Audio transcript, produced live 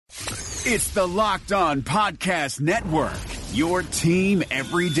It's the Locked On Podcast Network, your team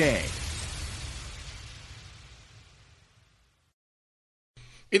every day.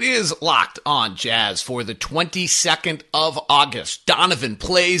 It is Locked On Jazz for the 22nd of August. Donovan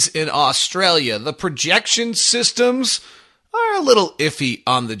plays in Australia. The projection systems are a little iffy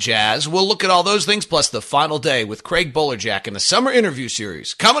on the Jazz. We'll look at all those things, plus the final day with Craig Bolerjack in the summer interview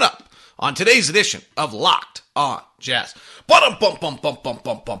series coming up on today's edition of Locked On Jazz. Pow!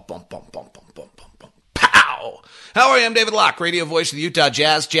 How are you? I'm David Locke, radio voice of the Utah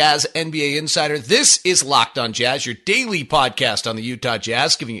Jazz, Jazz NBA insider. This is Locked On Jazz, your daily podcast on the Utah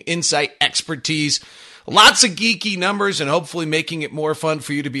Jazz, giving you insight, expertise, lots of geeky numbers, and hopefully making it more fun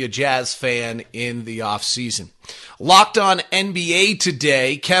for you to be a Jazz fan in the offseason. Locked On NBA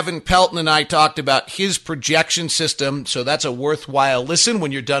today, Kevin Pelton and I talked about his projection system, so that's a worthwhile listen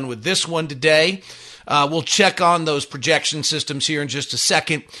when you're done with this one today. We'll check on those projection systems here in just a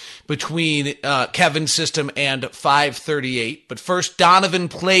second between Kevin's system and 538. But first, Donovan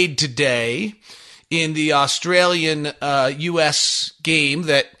played today in the Australian-U.S. game,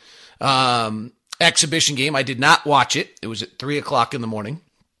 that exhibition game. I did not watch it. It was at 3 o'clock in the morning.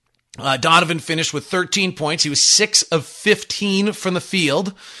 Donovan finished with 13 points. He was 6 of 15 from the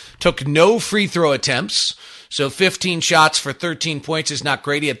field, took no free throw attempts. So 15 shots for 13 points is not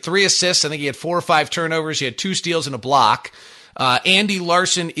great. He had 3 assists. I think he had 4 or 5 turnovers. He had 2 steals and a block. Andy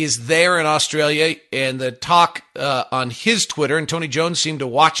Larson is there in Australia, and the talk on his Twitter, and Tony Jones seemed to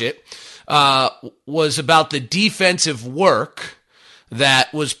watch it, was about the defensive work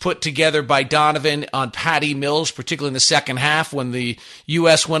that was put together by Donovan on Patty Mills, particularly in the second half when the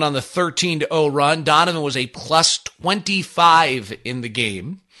U.S. went on the 13-0 run. Donovan was a plus 25 in the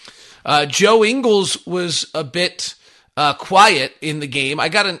game. Joe Ingles was a bit quiet in the game. I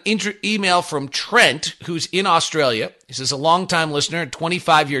got an email from Trent, who's in Australia. He says, a longtime listener, a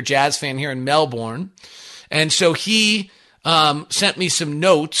 25-year Jazz fan here in Melbourne. And so he sent me some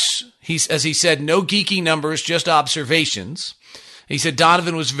notes. As he said, no geeky numbers, just observations. He said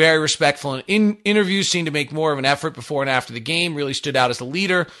Donovan was very respectful in interviews, seemed to make more of an effort before and after the game, really stood out as a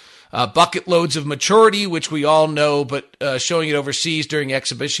leader. Bucket loads of maturity, which we all know, but showing it overseas during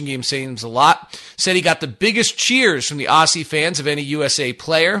exhibition games seems a lot. Said he got the biggest cheers from the Aussie fans of any USA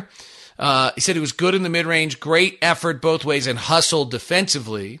player. He said he was good in the mid-range, great effort both ways, and hustled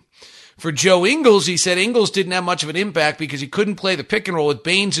defensively. For Joe Ingles, he said Ingles didn't have much of an impact because he couldn't play the pick and roll with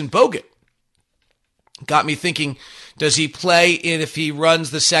Baines and Bogut. Got me thinking, does he play in if he runs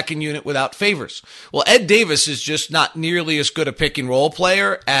the second unit without Favors? Well, Ed Davis is just not nearly as good a pick and roll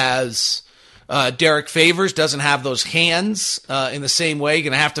player as Derek Favors. Doesn't have those hands in the same way. You're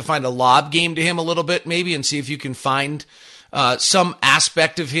going to have to find a lob game to him a little bit maybe and see if you can find some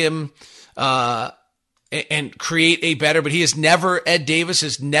aspect of him and create a better. But Ed Davis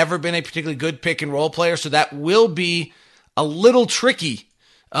has never been a particularly good pick and roll player, so that will be a little tricky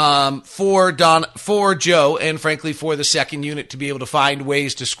for Joe, and frankly for the second unit to be able to find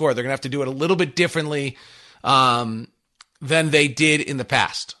ways to score. They're going to have to do it a little bit differently than they did in the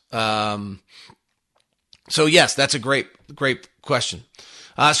past. So yes, that's a great question.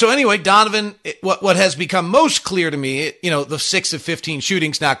 So anyway, Donovan, what has become most clear to me, the 6 of 15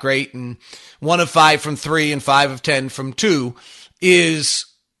 shooting's not great, and 1 of 5 from 3 and 5 of 10 from 2, is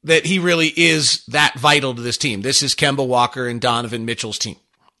that he really is that vital to this team. This is Kemba Walker and Donovan Mitchell's team.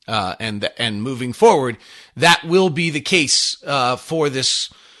 And moving forward, that will be the case for this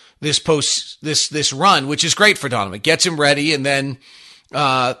run, which is great for Donovan. It gets him ready, and then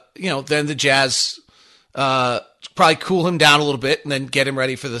then the Jazz probably cool him down a little bit, and then get him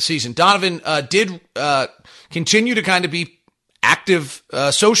ready for the season. Donovan did continue to kind of be active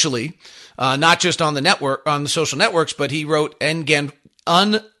socially, not just on the social networks, but he wrote end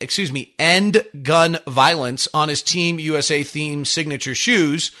gun violence on his Team USA theme signature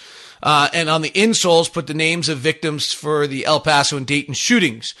shoes. And on the insoles, put the names of victims for the El Paso and Dayton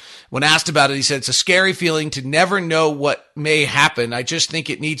shootings. When asked about it, he said, it's a scary feeling to never know what may happen. I just think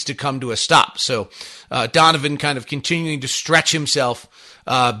it needs to come to a stop. So Donovan kind of continuing to stretch himself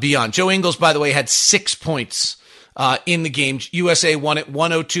beyond. Joe Ingles, by the way, had 6 points in the game. USA won it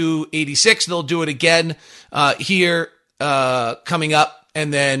 102-86. They'll do it again here coming up.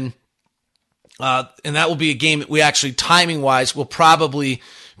 And then and that will be a game that we actually, timing-wise, will probably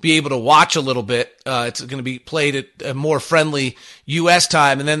be able to watch a little bit. It's going to be played at a more friendly U.S.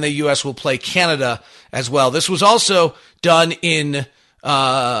 time, and then the U.S. will play Canada as well. This was also done in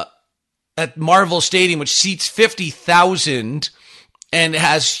at Marvel Stadium, which seats 50,000 and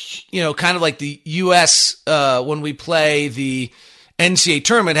has, kind of like the U.S. When we play the NCAA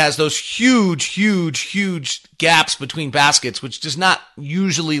tournament has those huge gaps between baskets, which does not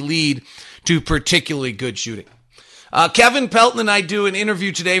usually lead to particularly good shooting. Kevin Pelton and I do an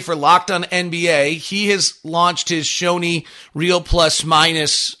interview today for Locked on NBA. He has launched his Shoney Real Plus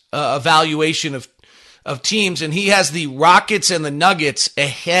Minus evaluation of teams, and he has the Rockets and the Nuggets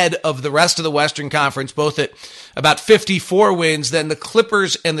ahead of the rest of the Western Conference, both at about 54 wins, then the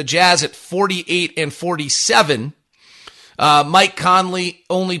Clippers and the Jazz at 48 and 47. Mike Conley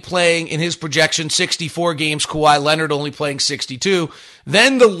only playing in his projection 64 games, Kawhi Leonard only playing 62.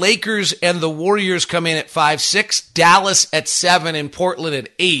 Then the Lakers and the Warriors come in at 5-6, Dallas at 7, and Portland at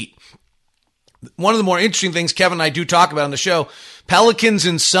 8. One of the more interesting things Kevin and I do talk about on the show, Pelicans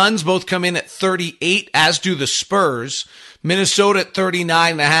and Suns both come in at 38, as do the Spurs. Minnesota at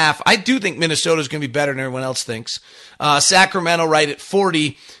 39.5. I do think Minnesota is going to be better than everyone else thinks. Sacramento right at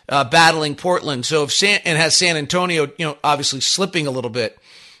 40, battling Portland. So if has San Antonio, obviously slipping a little bit,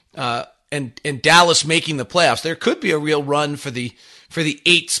 and Dallas making the playoffs, there could be a real run for the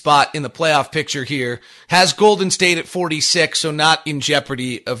 8th spot in the playoff picture here. Has Golden State at 46, so not in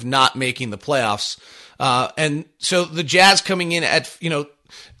jeopardy of not making the playoffs. And so the Jazz coming in at,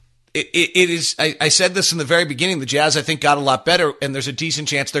 it is, I said this in the very beginning, the Jazz, I think, got a lot better, and there's a decent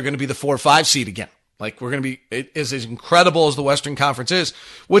chance they're going to be the 4 or 5 seed again. Like, we're going to be, it is as incredible as the Western Conference is.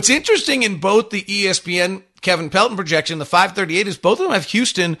 What's interesting in both the ESPN Kevin Pelton projection, the 538, is both of them have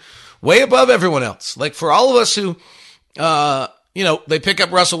Houston way above everyone else. Like, for all of us who, they pick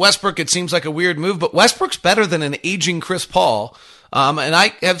up Russell Westbrook, it seems like a weird move, but Westbrook's better than an aging Chris Paul. And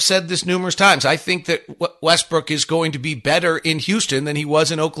I have said this numerous times. I think that Westbrook is going to be better in Houston than he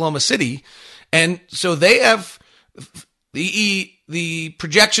was in Oklahoma City. And so they have the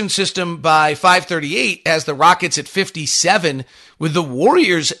projection system by 538 as the Rockets at 57, with the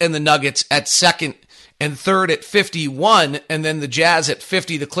Warriors and the Nuggets at 2nd and 3rd at 51, and then the Jazz at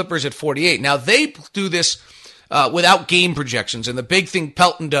 50, the Clippers at 48. Now they do this without game projections. And the big thing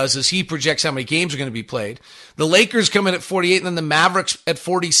Pelton does is he projects how many games are going to be played. The Lakers come in at 48, and then the Mavericks at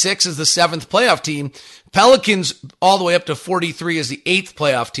 46 as the 7th playoff team. Pelicans all the way up to 43 as the 8th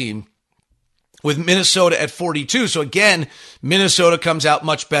playoff team, with Minnesota at 42. So again, Minnesota comes out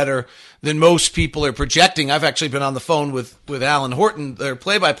much better than most people are projecting. I've actually been on the phone with Alan Horton, their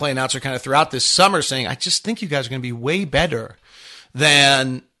play-by-play announcer, kind of throughout this summer, saying, I just think you guys are going to be way better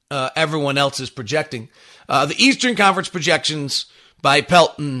than everyone else is projecting. The Eastern Conference projections by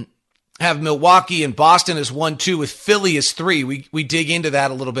Pelton have Milwaukee and Boston as 1-2, with Philly as 3. We dig into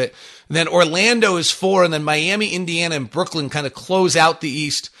that a little bit. And then Orlando is 4, and then Miami, Indiana, and Brooklyn kind of close out the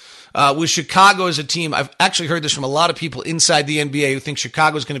East, with Chicago as a team. I've actually heard this from a lot of people inside the NBA who think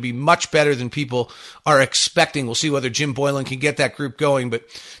Chicago is going to be much better than people are expecting. We'll see whether Jim Boylan can get that group going, but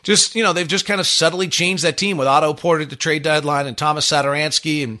just, they've just kind of subtly changed that team with Otto Porter at the trade deadline and Thomas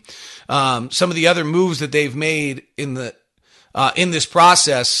Satoransky and some of the other moves that they've made in this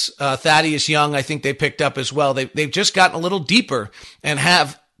process. Thaddeus Young, I think they picked up as well. They've just gotten a little deeper and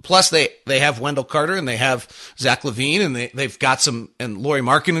plus they have Wendell Carter and they have Zach LaVine, and they've got and Lauri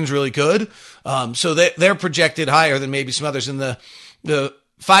Markkanen's really good. So they're projected higher than maybe some others. In the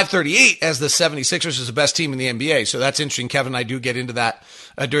 538 as the 76ers is the best team in the NBA. So that's interesting. Kevin and I do get into that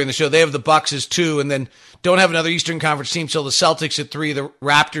during the show. They have the Bucks as 2, and then don't have another Eastern Conference team. So the Celtics at 3, the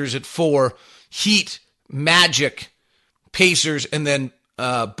Raptors at 4, Heat, Magic, Pacers, and then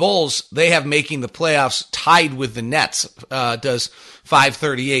Bulls, they have making the playoffs tied with the Nets, does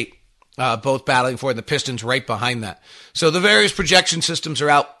 538, both battling for it. The Pistons right behind that. So the various projection systems are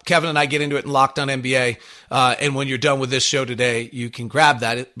out. Kevin and I get into it in Locked on NBA. And when you're done with this show today, you can grab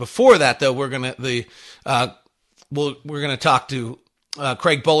that. Before that, though, we're going to talk to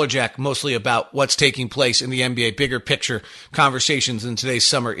Craig Bolerjack mostly about what's taking place in the NBA, bigger picture conversations in today's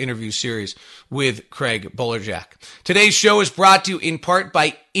summer interview series with Craig Bolerjack. Today's show is brought to you in part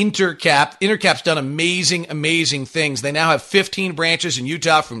by Intercap. Intercap's done amazing things. They now have 15 branches in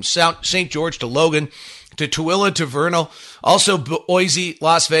Utah, from St. George to Logan to Tooele to Vernal, also Boise,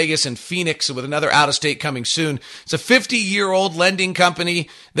 Las Vegas, and Phoenix, with another out-of-state coming soon. It's a 50-year-old lending company.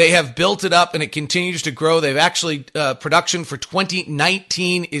 They have built it up, and it continues to grow. They've actually, production for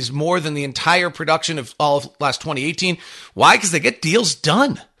 2019 is more than the entire production of all of last 2018. Why? Because they get deals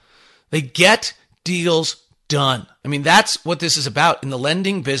done. They get deals done. I mean, that's what this is about in the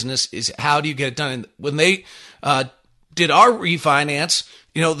lending business, is how do you get it done? And when they did our refinance,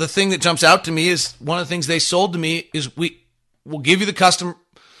 the thing that jumps out to me is one of the things they sold to me is we'll give you the custom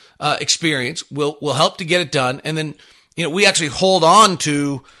experience. We'll help to get it done. And then, we actually hold on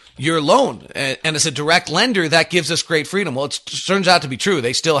to, your loan. And as a direct lender, that gives us great freedom. Well, it turns out to be true.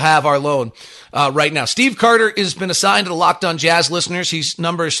 They still have our loan right now. Steve Carter has been assigned to the Locked On Jazz listeners. His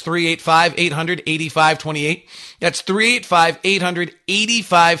number is 385-800-8528. That's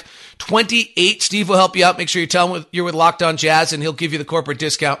 385-800-8528. Steve will help you out. Make sure you tell him you're with Locked On Jazz, and he'll give you the corporate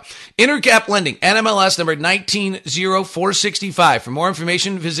discount. Intercap Lending, NMLS number 190465. For more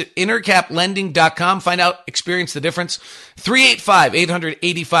information, visit intercaplending.com. Find out, experience the difference.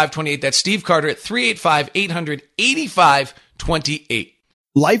 385-800-8528. That's Steve Carter at 385-800-8528.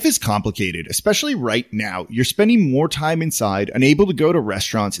 Life is complicated, especially right now. You're spending more time inside, unable to go to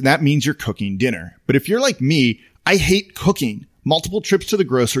restaurants, and that means you're cooking dinner. But if you're like me, I hate cooking. Multiple trips to the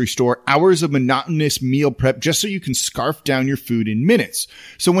grocery store, hours of monotonous meal prep just so you can scarf down your food in minutes.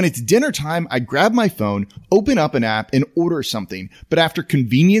 So when it's dinner time, I grab my phone, open up an app, and order something. But after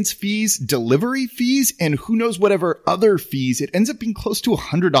convenience fees, delivery fees, and who knows whatever other fees, it ends up being close to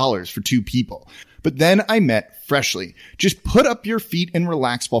 $100 for two people. But then I met Freshly. Just put up your feet and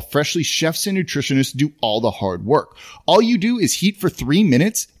relax while Freshly chefs and nutritionists do all the hard work. All you do is heat for 3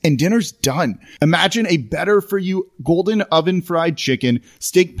 minutes and dinner's done. Imagine a better for you golden oven fried chicken,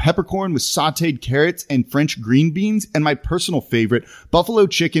 steak peppercorn with sauteed carrots and French green beans, and my personal favorite, buffalo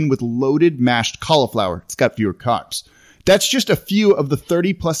chicken with loaded mashed cauliflower. It's got fewer carbs. That's just a few of the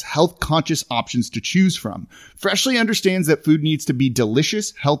 30 plus health conscious options to choose from. Freshly understands that food needs to be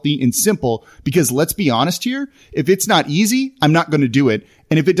delicious, healthy, and simple because let's be honest here, if it's not easy, I'm not going to do it.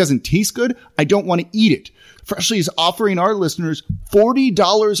 And if it doesn't taste good, I don't want to eat it. Freshly is offering our listeners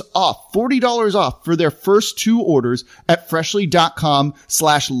 $40 off for their first two orders at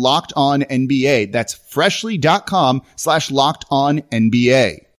freshly.com/lockedonnba. That's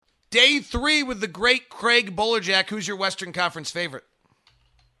freshly.com/lockedonnba. Day 3 with the great Craig Bolerjack. Who's your Western Conference favorite?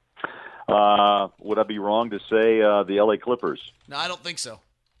 Would I be wrong to say the LA Clippers? No, I don't think so.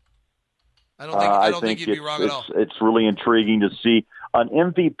 I don't think you'd be wrong at all. It's really intriguing to see an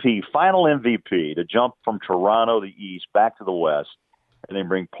MVP, final MVP, to jump from Toronto, the East, back to the West, and then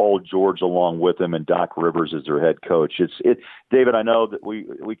bring Paul George along with him and Doc Rivers as their head coach. David, I know that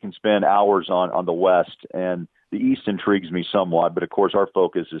we can spend hours on the West, and the East intrigues me somewhat, but of course our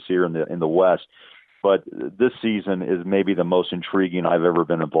focus is here in the West. But this season is maybe the most intriguing I've ever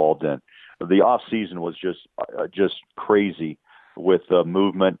been involved in. The off season was just crazy with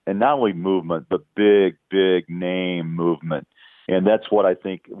movement, and not only movement, but big name movement. And that's what I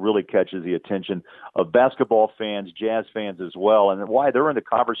think really catches the attention of basketball fans, Jazz fans as well, and why they're in the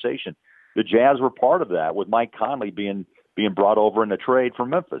conversation. The Jazz were part of that, with Mike Conley being brought over in a trade from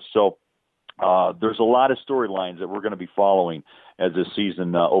Memphis. So there's a lot of storylines that we're going to be following as this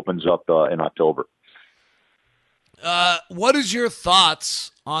season opens up in October. What is your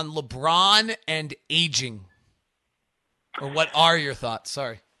thoughts on LeBron and aging? Or what are your thoughts?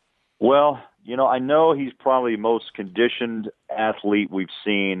 Sorry. Well, I know he's probably the most conditioned athlete we've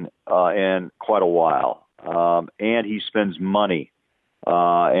seen in quite a while. And he spends money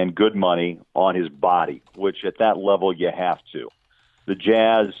and good money on his body, which at that level you have to. The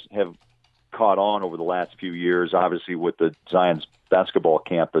Jazz have caught on over the last few years, obviously with the Zion's basketball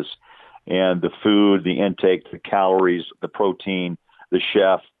campus and the food, the intake, the calories, the protein, the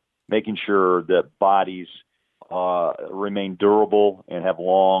chef, making sure that bodies remain durable and have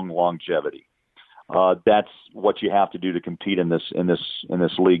longevity. That's what you have to do to compete in this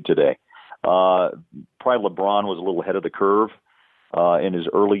league today. Probably LeBron was a little ahead of the curve in his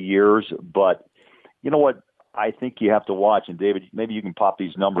early years, but you know what? I think you have to watch, and David, maybe you can pop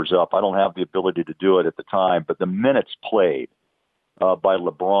these numbers up. I don't have the ability to do it at the time, but the minutes played by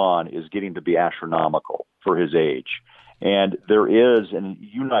LeBron is getting to be astronomical for his age. And there is, and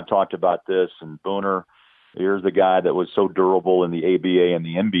you and I have talked about this, and Booner, here's the guy that was so durable in the ABA and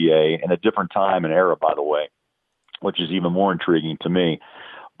the NBA in a different time and era, by the way, which is even more intriguing to me.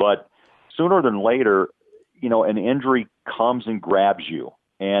 But sooner than later, an injury comes and grabs you.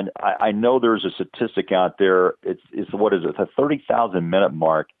 And I know there's a statistic out there. It's what is it? The 30,000 minute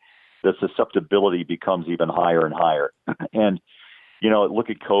mark. The susceptibility becomes even higher and higher. And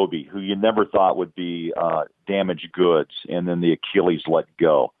look at Kobe, who you never thought would be damaged goods, and then the Achilles let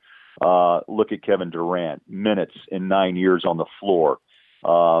go. Look at Kevin Durant, minutes in 9 years on the floor,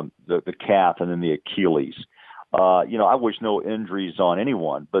 the calf, and then the Achilles. I wish no injuries on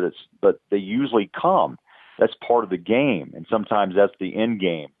anyone, but they usually come. That's part of the game, and sometimes that's the end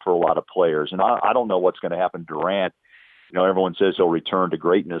game for a lot of players. And I don't know what's going to happen to Durant. Everyone says he'll return to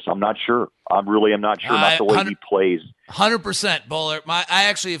greatness. I'm not sure. I really am not sure. Not the way he plays. 100%, Bowler. I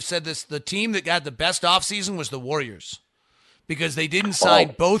actually have said this. The team that got the best offseason was the Warriors because they didn't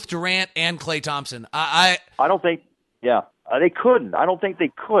sign both Durant and Klay Thompson. I don't think. Yeah, They couldn't. I don't think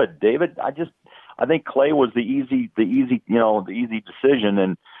they could, David. I think Clay was the easy decision,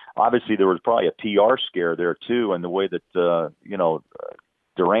 and obviously there was probably a PR scare there too, and the way that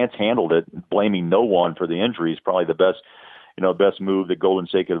Durant's handled it, blaming no one for the injury, is probably the best move that Golden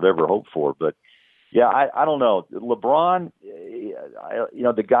State could have ever hoped for. But yeah, I don't know. LeBron,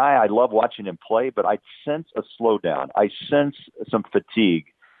 the guy, I love watching him play, but I sense a slowdown. I sense some fatigue.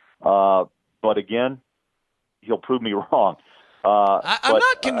 But again, he'll prove me wrong. I'm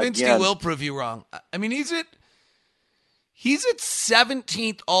not convinced he will prove you wrong. I mean, he's at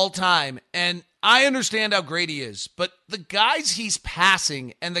 17th all time, and I understand how great he is, but the guys he's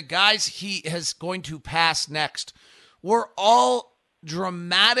passing and the guys he is going to pass next were all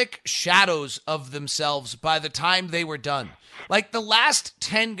dramatic shadows of themselves by the time they were done. Like the last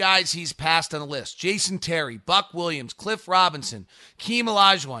 10 guys he's passed on the list: Jason Terry, Buck Williams, Cliff Robinson, Keem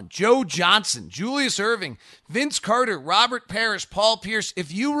Olajuwon, Joe Johnson, Julius Erving, Vince Carter, Robert Parrish, Paul Pierce.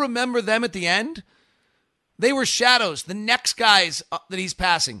 If you remember them at the end, they were shadows. The next guys that he's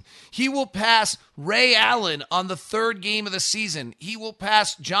passing, he will pass Ray Allen on the 3rd game of the season. He will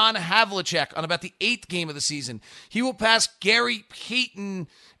pass John Havlicek on about the 8th game of the season. He will pass Gary Payton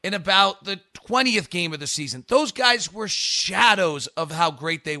in about the 20th game of the season. Those guys were shadows of how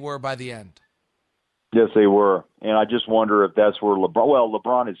great they were by the end. Yes, they were. And I just wonder if that's where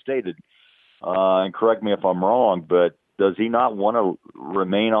LeBron has stated, and correct me if I'm wrong, but does he not want to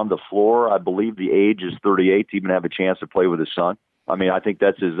remain on the floor? I believe the age is 38 to even have a chance to play with his son. I mean, I think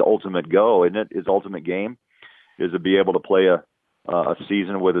that's his ultimate goal, isn't it? His ultimate game is to be able to play a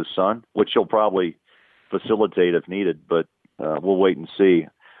season with his son, which he'll probably facilitate if needed, but we'll wait and see.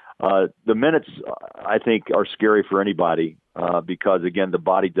 The minutes, I think, are scary for anybody because, again, the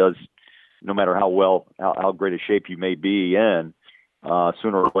body does, no matter how great a shape you may be in,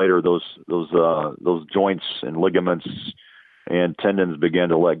 sooner or later those joints and ligaments and tendons begin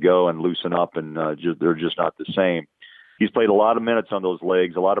to let go and loosen up, and they're just not the same. He's played a lot of minutes on those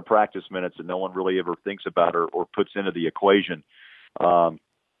legs, a lot of practice minutes that no one really ever thinks about or puts into the equation.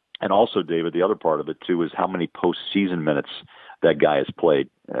 And also, David, the other part of it too is how many postseason minutes that guy has played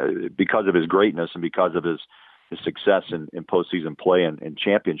because of his greatness and because of his success in postseason play and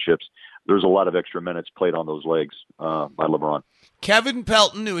championships. There's a lot of extra minutes played on those legs by LeBron. Kevin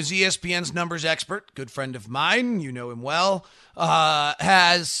Pelton, who is ESPN's numbers expert, good friend of mine, you know him well,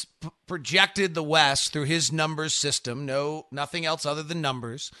 has projected the West through his numbers system, nothing else other than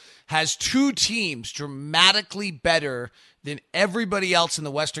numbers, has 2 teams dramatically better than everybody else in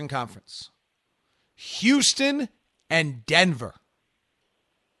the Western Conference: Houston and Denver.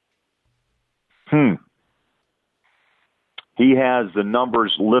 He has the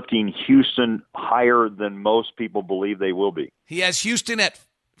numbers lifting Houston higher than most people believe they will be. He has Houston at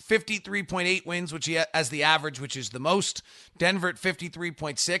 53.8 wins, which he has the average, which is the most. Denver at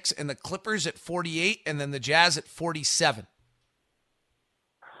 53.6, and the Clippers at 48, and then the Jazz at 47.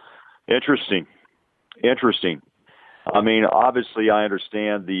 Interesting. I mean, obviously, I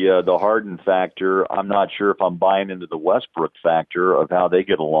understand the Harden factor. I'm not sure if I'm buying into the Westbrook factor of how they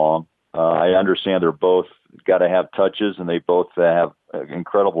get along. I understand they're both got to have touches, and they both have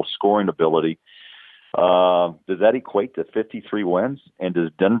incredible scoring ability. Does that equate to 53 wins? And does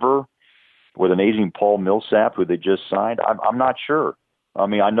Denver, with an aging Paul Millsap, who they just signed, I'm not sure. I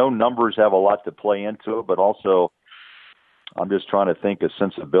mean, I know numbers have a lot to play into it, but also I'm just trying to think of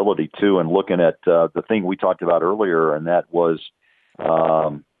sensibility too, and looking at the thing we talked about earlier, and that was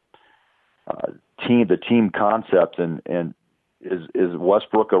the team concept, and is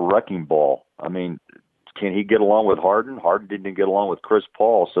Westbrook a wrecking ball? I mean, can he get along with Harden? Harden didn't get along with Chris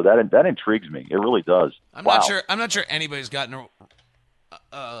Paul, so that intrigues me. It really does. I'm not sure anybody's gotten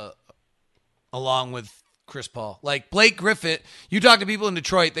along with Chris Paul. Like Blake Griffin, you talk to people in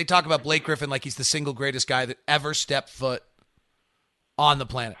Detroit, they talk about Blake Griffin like he's the single greatest guy that ever stepped foot on the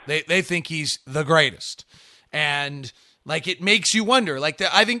planet. They think he's the greatest. And like it makes you wonder. Like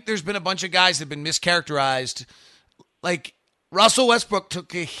I think there's been a bunch of guys that have been mischaracterized. Like Russell Westbrook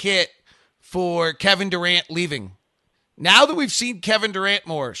took a hit for Kevin Durant leaving. Now that we've seen Kevin Durant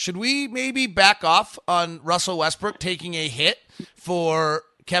more, should we maybe back off on Russell Westbrook taking a hit for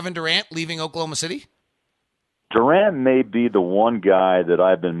Kevin Durant leaving Oklahoma City? Durant may be the one guy that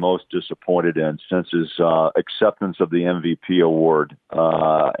I've been most disappointed in since his acceptance of the MVP award,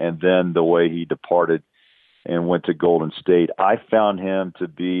 and then the way he departed and went to Golden State. I found him to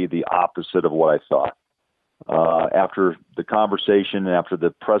be the opposite of what I thought. After the conversation, after the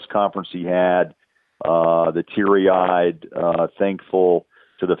press conference he had, the teary-eyed, thankful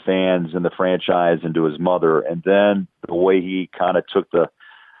to the fans and the franchise and to his mother, and then the way he kind of took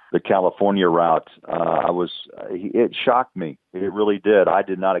the the California route. It shocked me. It really did. I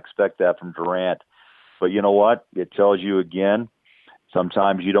did not expect that from Durant. But you know what? It tells you again,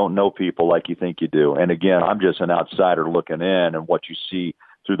 sometimes you don't know people like you think you do. And again, I'm just an outsider looking in, and what you see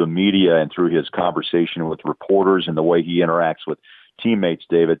through the media and through his conversation with reporters and the way he interacts with teammates,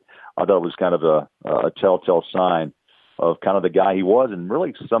 David, I thought it was kind of a telltale sign of kind of the guy he was. And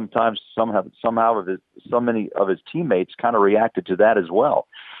really sometimes somehow so many of his teammates kind of reacted to that as well.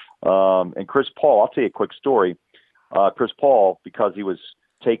 And Chris Paul, I'll tell you a quick story. Chris Paul, because he was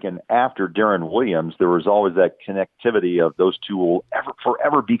taken after Deron Williams, there was always that connectivity of those two will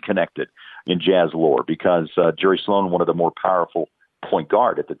forever be connected in Jazz lore, because Jerry Sloan wanted a more powerful point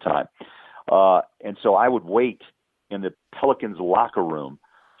guard at the time. And so I would wait in the Pelicans locker room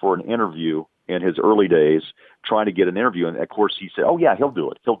for an interview in his early days, trying to get an interview. And of course he said, "Oh yeah, he'll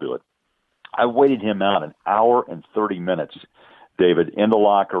do it. He'll do it." I waited him out an hour and 30 minutes, David, in the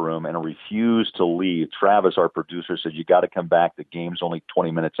locker room, and refused to leave. Travis, our producer, said, "You got to come back. The game's only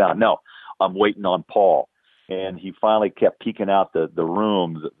 20 minutes out." No, I'm waiting on Paul. And he finally kept peeking out the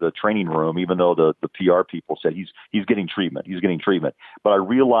room, the training room, even though the PR people said he's getting treatment. He's getting treatment. But I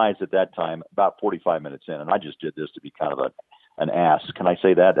realized at that time, about 45 minutes in, and I just did this to be kind of an ass. Can I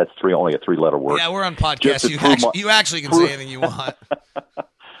say that? That's only a 3-letter word. Yeah, we're on podcast. You actually can say anything you want.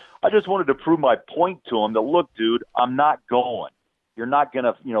 I just wanted to prove my point to him that, look, dude, I'm not going. You're not going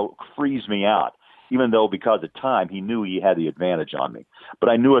to, freeze me out, even though because at the time he knew he had the advantage on me. But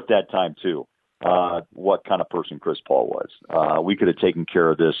I knew at that time, too, what kind of person Chris Paul was. We could have taken care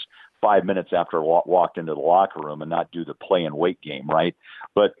of this 5 minutes after I walked into the locker room and not do the play and wait game, right?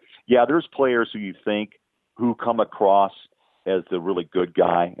 But, yeah, there's players who you think who come across as the really good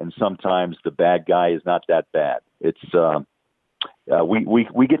guy, and sometimes the bad guy is not that bad. It's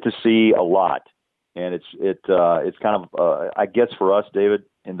we get to see a lot, and it's kind of I guess for us, David,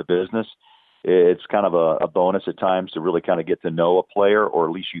 in the business, it's kind of a bonus at times to really kind of get to know a player, or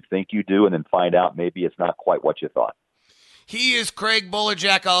at least you think you do, and then find out maybe it's not quite what you thought. He is Craig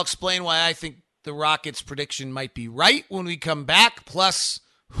Bolerjack. I'll explain why I think the Rockets' prediction might be right when we come back. Plus,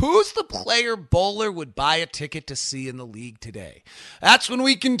 who's the player Bowler would buy a ticket to see in the league today? That's when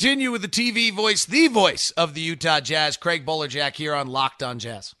we continue with the TV voice, the voice of the Utah Jazz, Craig Bolerjack, here on Locked on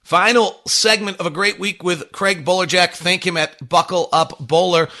Jazz. Final segment of a great week with Craig Bolerjack. Thank him at Buckle Up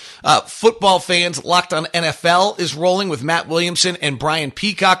Bowler. Football fans, Locked on NFL is rolling with Matt Williamson and Brian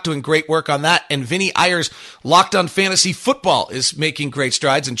Peacock doing great work on that. And Vinny Ayers, Locked on Fantasy Football, is making great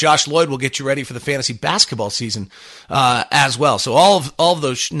strides. And Josh Lloyd will get you ready for the fantasy basketball season as well. So all of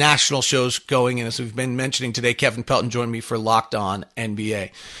those national shows going, and as we've been mentioning today, Kevin Pelton joined me for Locked On NBA.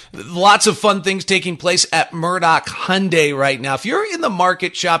 Lots of fun things taking place at Murdoch Hyundai right now. If you're in the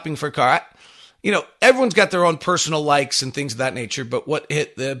market shopping for a car, everyone's got their own personal likes and things of that nature, but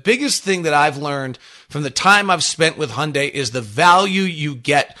the biggest thing that I've learned from the time I've spent with Hyundai is the value you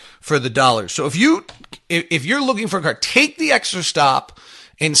get for the dollar. So if you're looking for a car, take the extra stop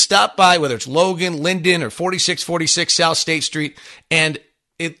and stop by, whether it's Logan, Linden, or 4646 South State Street, and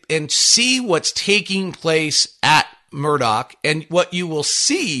see what's taking place at Murdoch. And what you will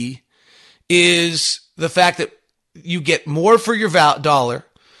see is the fact that you get more for your dollar.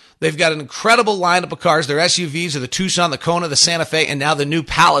 They've got an incredible lineup of cars. Their SUVs are the Tucson, the Kona, the Santa Fe, and now the new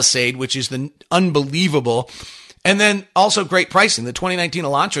Palisade, which is unbelievable. And then also great pricing. The 2019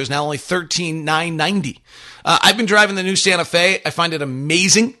 Elantra is now only $13,990. I've been driving the new Santa Fe. I find it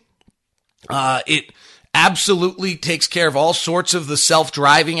amazing. It absolutely takes care of all sorts of the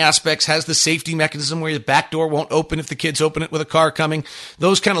self-driving aspects, has the safety mechanism where the back door won't open if the kids open it with a car coming.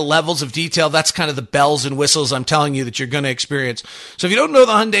 Those kind of levels of detail, that's kind of the bells and whistles I'm telling you that you're going to experience. So if you don't know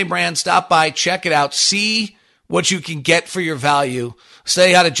the Hyundai brand, stop by, check it out, see what you can get for your value.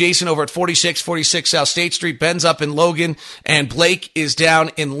 Say hi to Jason over at 4646 South State Street. Ben's up in Logan, and Blake is down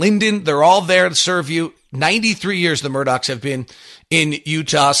in Linden. They're all there to serve you. 93 years the Murdochs have been in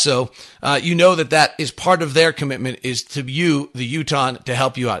Utah, so you know that is part of their commitment is to you, the Utah, to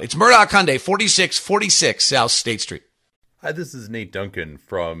help you out. It's Murdoch Hyundai, 4646 South State Street. Hi, this is Nate Duncan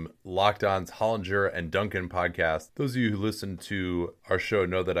from Locked On's Hollinger and Duncan podcast. Those of you who listen to our show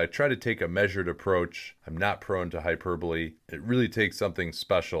know that I try to take a measured approach. I'm not prone to hyperbole. It really takes something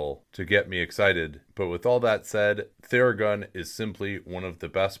special to get me excited. But with all that said, Theragun is simply one of the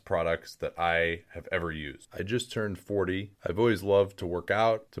best products that I have ever used. I just turned 40. I've always loved to work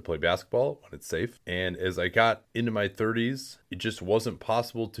out, to play basketball when it's safe. And as I got into my 30s, it just wasn't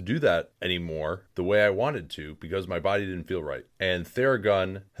possible to do that anymore the way I wanted to because my body didn't feel right. And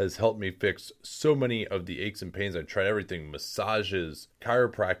Theragun has helped me fix so many of the aches and pains. I tried everything, massages,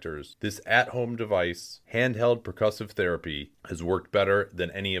 chiropractors, this at-home device, handheld percussive therapy, has worked better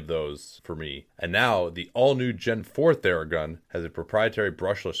than any of those for me. And now the all-new Gen 4 Theragun has a proprietary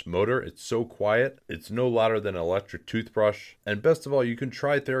brushless motor. It's so quiet, it's no louder than an electric toothbrush. And best of all, you can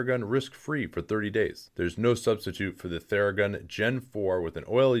try Theragun risk-free for 30 days. There's no substitute for the Theragun Gen 4 with an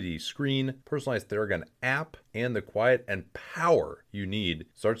OLED screen, personalized Theragun app, and the quiet and power you need.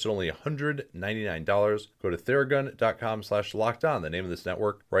 Starts at only $199. Go to Theragun.com/lockedon, the name of this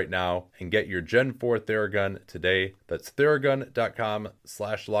network, right now, and get your Gen 4 Theragun today. That's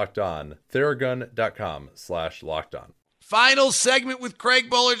Theragun.com/lockedon. Theragun.com/lockedon. Final segment with Craig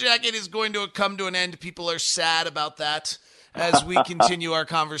Bolerjack. It is going to come to an end. People are sad about that as we continue our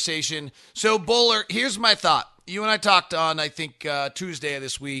conversation. So, Bowler, here's my thought. You and I talked on, I think, Tuesday of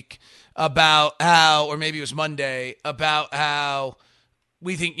this week about how, or maybe it was Monday, about how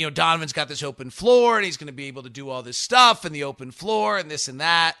we think, Donovan's got this open floor and he's going to be able to do all this stuff in the open floor and this and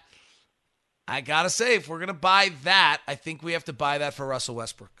that. I got to say, if we're going to buy that, I think we have to buy that for Russell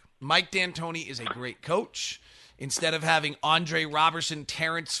Westbrook. Mike D'Antoni is a great coach. Instead of having Andre Robertson,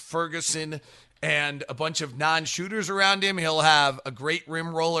 Terrence Ferguson, and a bunch of non-shooters around him, he'll have a great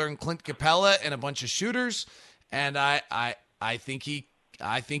rim roller in Clint Capella and a bunch of shooters. And I think he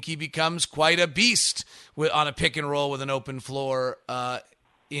becomes quite a beast on a pick and roll with an open floor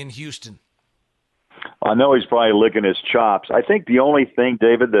in Houston. I know he's probably licking his chops. I think the only thing,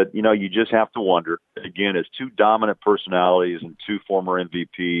 David, that you just have to wonder, again, is two dominant personalities and two former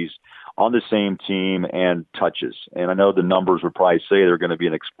MVPs on the same team and touches. And I know the numbers would probably say they're going to be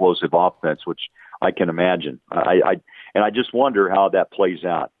an explosive offense, which I can imagine. I just wonder how that plays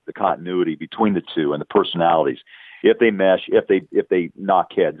out, the continuity between the two and the personalities. If they mesh, if they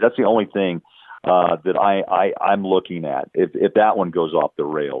knock heads, that's the only thing that I'm looking at. If that one goes off the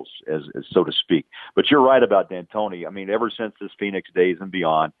rails, as so to speak. But you're right about D'Antoni. I mean, ever since his Phoenix days and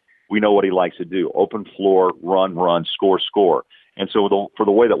beyond, we know what he likes to do: open floor, run, score. And so for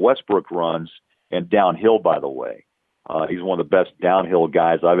the way that Westbrook runs, and downhill, by the way, he's one of the best downhill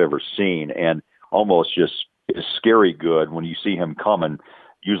guys I've ever seen, and almost just is scary good when you see him coming.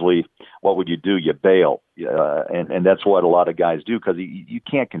 Usually, what would you do? You bail, and that's what a lot of guys do because you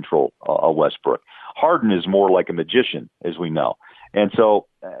can't control a Westbrook. Harden is more like a magician, as we know, and so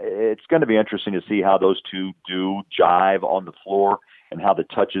it's going to be interesting to see how those two do jive on the floor and how the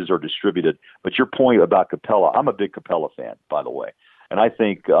touches are distributed. But your point about Capella, I'm a big Capella fan, by the way, and I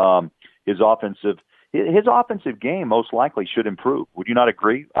think his offensive game most likely should improve. Would you not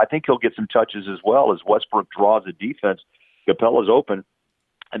agree? I think he'll get some touches as well as Westbrook draws the defense. Capella's open,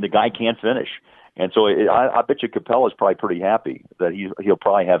 and the guy can't finish. And so I bet you Capella's probably pretty happy that he'll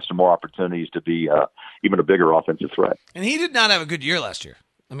probably have some more opportunities to be even a bigger offensive threat. And he did not have a good year last year.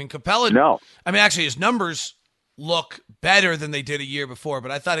 I mean, Capella. No. I mean, actually, his numbers look better than they did a year before,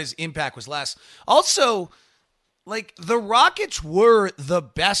 but I thought his impact was less. Also, the Rockets were the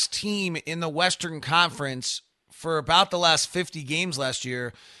best team in the Western Conference for about the last 50 games last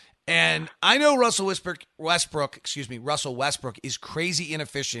year. And I know Russell Westbrook is crazy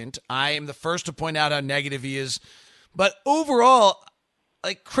inefficient. I am the first to point out how negative he is. But overall,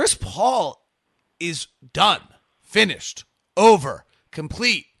 Chris Paul is done, finished, over,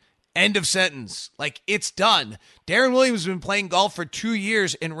 complete, end of sentence. It's done. Darren Williams has been playing golf for 2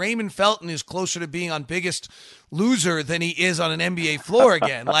 years, and Raymond Felton is closer to being on Biggest Loser than he is on an NBA floor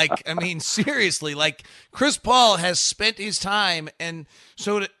again. Seriously, Chris Paul has spent his time, and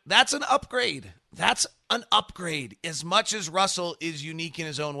so that's an upgrade. That's an upgrade, as much as Russell is unique in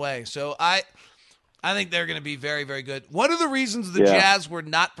his own way. So I think they're going to be very, very good. One of the reasons the Jazz were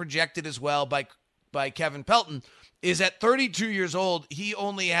not projected as well by Kevin Pelton is at 32 years old, he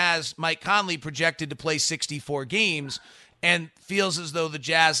only has Mike Conley projected to play 64 games and feels as though the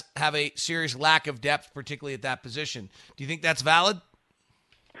Jazz have a serious lack of depth, particularly at that position. Do you think that's valid?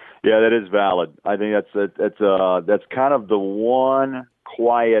 Yeah, that is valid. I think that's kind of the one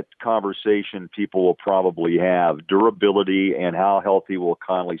quiet conversation people will probably have: durability and how healthy will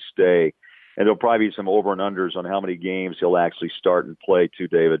Conley stay. And there'll probably be some over and unders on how many games he'll actually start and play too,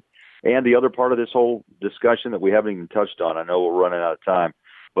 David. And the other part of this whole discussion that we haven't even touched on, I know we're running out of time,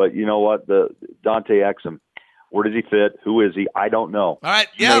 but you know what? The Dante Exum, where does he fit? Who is he? I don't know. All right,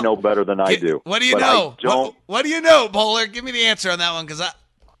 you may know better than I do. What do you know? What do you know, Bowler? Give me the answer on that one, because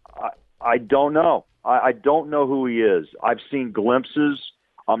I don't know. I don't know who he is. I've seen glimpses.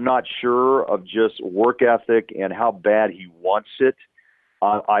 I'm not sure of just work ethic and how bad he wants it.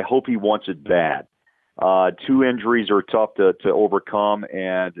 I hope he wants it bad. 2 injuries are tough to overcome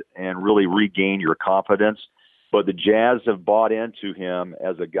and really regain your confidence. But the Jazz have bought into him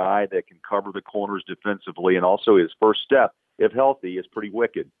as a guy that can cover the corners defensively, and also his first step if healthy, is pretty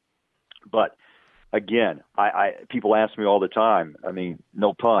wicked. But again, people ask me all the time, I mean,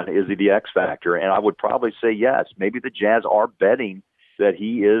 no pun, is he the X factor? And I would probably say yes. Maybe the Jazz are betting that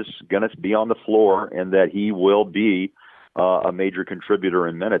he is going to be on the floor and that he will be a major contributor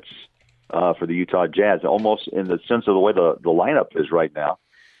in minutes for the Utah Jazz, almost in the sense of the way the lineup is right now.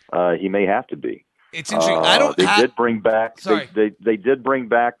 He may have to be. It's interesting. They did bring back. Sorry. They did bring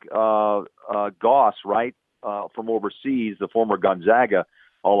back Goss, right, from overseas, the former Gonzaga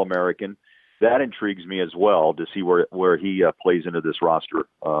All-American. That intrigues me as well to see where he plays into this roster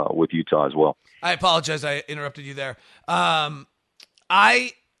with Utah as well. I apologize. I interrupted you there.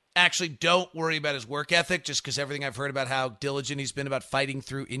 I actually don't worry about his work ethic just because everything I've heard about how diligent he's been about fighting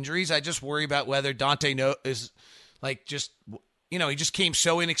through injuries. I just worry about whether Dante is like just, he just came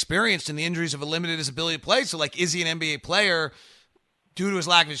so inexperienced and the injuries have limited his ability to play. So like, is he an NBA player due to his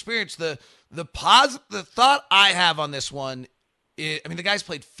lack of experience? The thought I have on this one, the guy's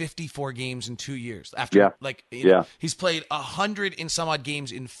played 54 games in 2 years. He's played 100 and some odd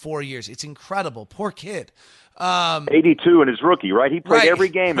games in 4 years. It's incredible. Poor kid. 82 in his rookie, right? He played every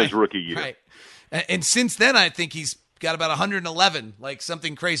game his rookie year. Right. And since then, I think he's got about 111, like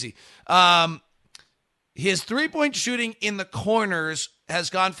something crazy. His three-point shooting in the corners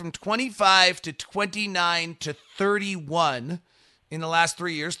has gone from 25 to 29 to 31 in the last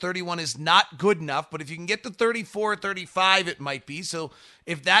 3 years. 31 is not good enough, but if you can get to 34, 35, it might be. So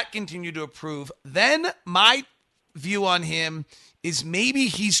if that continued to improve, then my view on him is maybe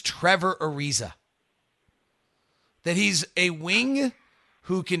he's Trevor Ariza. That he's a wing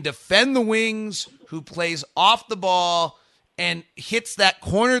who can defend the wings, who plays off the ball and hits that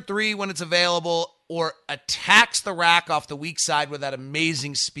corner three when it's available or attacks the rack off the weak side with that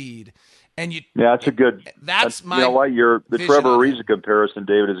amazing speed. And that's a good. That's my. You know what? The Trevor Ariza comparison,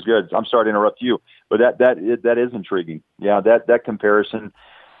 David, is good. I'm sorry to interrupt you, but that is intriguing. Yeah, that comparison,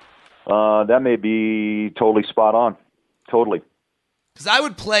 that may be totally spot on. Totally. Because I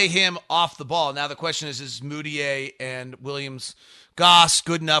would play him off the ball. Now the question is Moutier and Williams Goss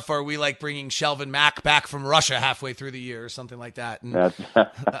good enough? Or are we like bringing Shelvin Mack back from Russia halfway through the year or something like that?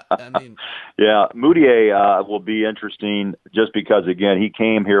 And, yeah, Moutier will be interesting just because, again, he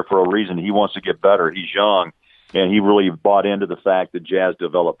came here for a reason. He wants to get better. He's young, and he really bought into the fact that Jazz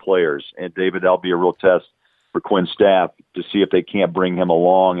develop players. And, David, that'll be a real test for Quinn's staff to see if they can't bring him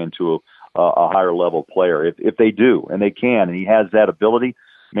along into a higher level player. If they do, and they can, and he has that ability,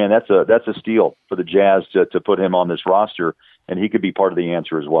 man, that's a steal for the Jazz to put him on this roster, and he could be part of the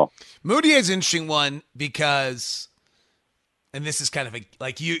answer as well. Moutier is an interesting one because, and this is kind of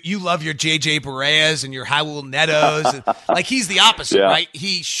like you love your JJ Bareas and your Raul Netos, and, like he's the opposite, right?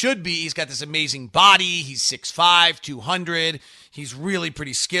 He should be. He's got this amazing body. He's 6'5", 200. He's really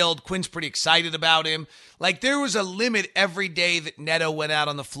pretty skilled. Quinn's pretty excited about him. Like, there was a limit every day that Neto went out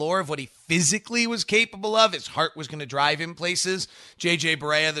on the floor of what he physically was capable of. His heart was going to drive him places. JJ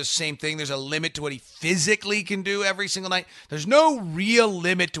Barea, the same thing. There's a limit to what he physically can do every single night. There's no real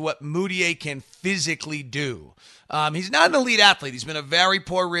limit to what Moutier can physically do. He's not an elite athlete. He's been a very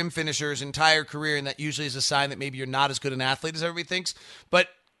poor rim finisher his entire career, and that usually is a sign that maybe you're not as good an athlete as everybody thinks. But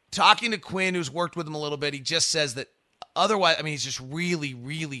talking to Quinn, who's worked with him a little bit, he just says that otherwise, he's just really,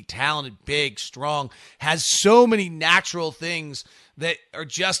 really talented, big, strong, has so many natural things that are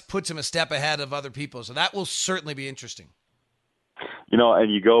just puts him a step ahead of other people. So that will certainly be interesting.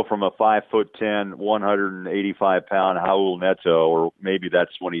 And you go from a 5'10", 185-pound Raul Neto, or maybe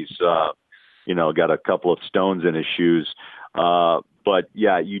that's when he's, got a couple of stones in his shoes. But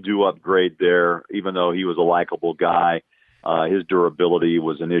yeah, you do upgrade there, even though he was a likable guy. His durability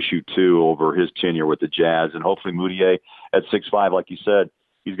was an issue too over his tenure with the Jazz, and hopefully Moutier at 6'5", like you said,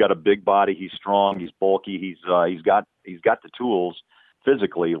 he's got a big body, he's strong, he's bulky, he's got the tools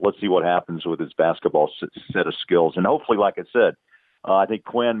physically. Let's see what happens with his basketball set of skills, and hopefully, like I said, I think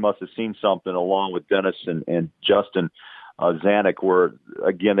Quinn must have seen something along with Dennis and Justin Zanuck, where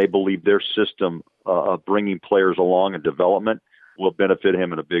again they believe their system of bringing players along and development will benefit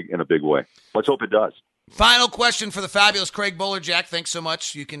him in a big way. Let's hope it does. Final question for the fabulous Craig Bolerjack. Thanks so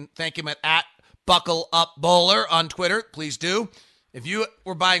much. You can thank him at BuckleUpBowler on Twitter. Please do. If you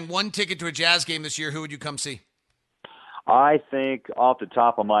were buying one ticket to a Jazz game this year, who would you come see? I think off the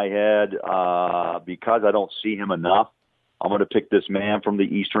top of my head, because I don't see him enough, I'm going to pick this man from the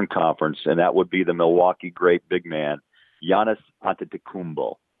Eastern Conference, and that would be the Milwaukee great big man, Giannis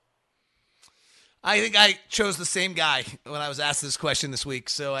Antetokounmpo. I think I chose the same guy when I was asked this question this week,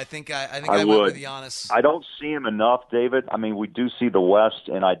 so I think I went with Giannis. I don't see him enough, David. We do see the West,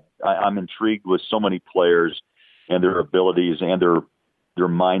 and I'm intrigued with so many players and their abilities and their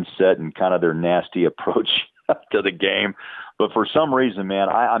mindset and kind of their nasty approach to the game. But for some reason, man,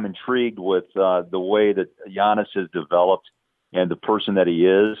 I'm intrigued with the way that Giannis has developed and the person that he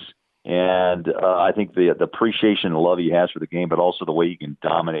is. And I think the appreciation and love he has for the game, but also the way he can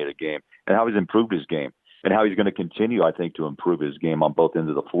dominate a game and how he's improved his game and how he's going to continue, I think, to improve his game on both ends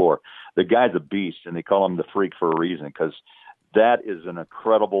of the floor. The guy's a beast, and they call him the Freak for a reason, because that is an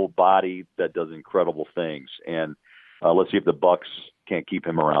incredible body that does incredible things. And let's see if the Bucks can't keep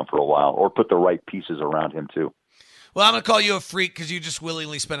him around for a while or put the right pieces around him too. Well, I'm going to call you a freak because you just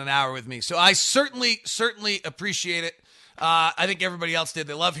willingly spent an hour with me. So I certainly appreciate it. I think everybody else did.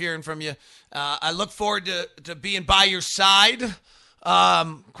 They love hearing from you. I look forward to being by your side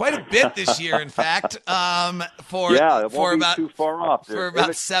quite a bit this year, in fact. For about too far off. For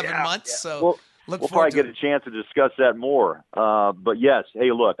about 7 months. Yeah. So we'll probably get a chance to discuss that more. But yes,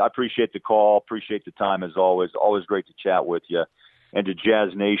 hey, look, I appreciate the call. Appreciate the time as always. Always great to chat with you. And to Jazz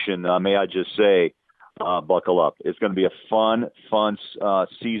Nation, may I just say, buckle up. It's going to be a fun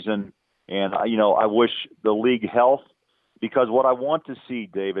season. And, I wish the league health, because what I want to see,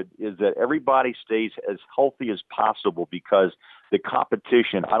 David, is that everybody stays as healthy as possible, because the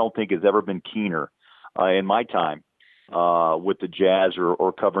competition, I don't think, has ever been keener in my time with the Jazz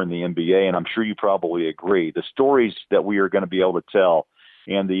or covering the NBA. And I'm sure you probably agree. The stories that we are going to be able to tell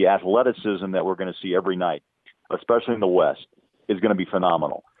and the athleticism that we're going to see every night, especially in the West, is going to be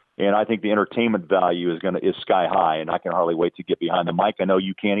phenomenal. And I think the entertainment value is sky high, and I can hardly wait to get behind the mic. I know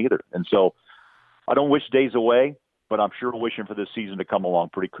you can't either. And so I don't wish days away, but I'm sure wishing for this season to come along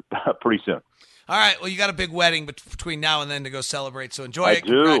pretty soon. All right. Well, you got a big wedding between now and then to go celebrate, so enjoy I it.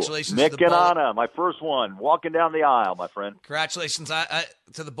 do. Congratulations Nick to the and Anna, my first one, walking down the aisle, my friend. Congratulations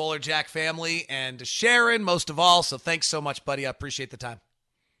to the Bolerjack family and to Sharon, most of all. So thanks so much, buddy. I appreciate the time.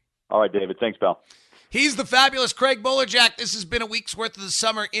 All right, David. Thanks, pal. He's the fabulous Craig Bolerjack. This has been a week's worth of the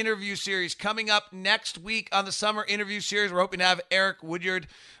Summer Interview Series. Coming up next week on the Summer Interview Series, we're hoping to have Eric Woodyard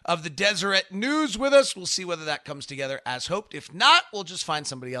of the Deseret News with us. We'll see whether that comes together as hoped. If not, we'll just find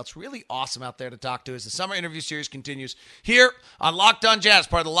somebody else really awesome out there to talk to as the Summer Interview Series continues here on Locked On Jazz,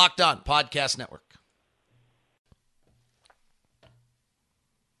 part of the Locked On Podcast Network.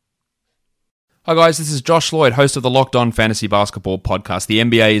 Hi guys, this is Josh Lloyd, host of the Locked On Fantasy Basketball podcast. The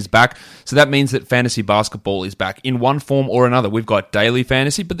NBA is back, so that means that fantasy basketball is back in one form or another. We've got daily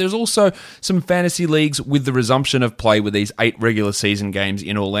fantasy, but there's also some fantasy leagues with the resumption of play with these 8 regular season games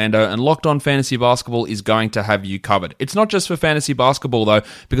in Orlando, and Locked On Fantasy Basketball is going to have you covered. It's not just for fantasy basketball though,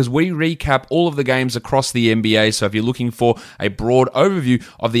 because we recap all of the games across the NBA, so if you're looking for a broad overview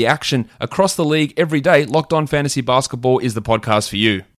of the action across the league every day, Locked On Fantasy Basketball is the podcast for you.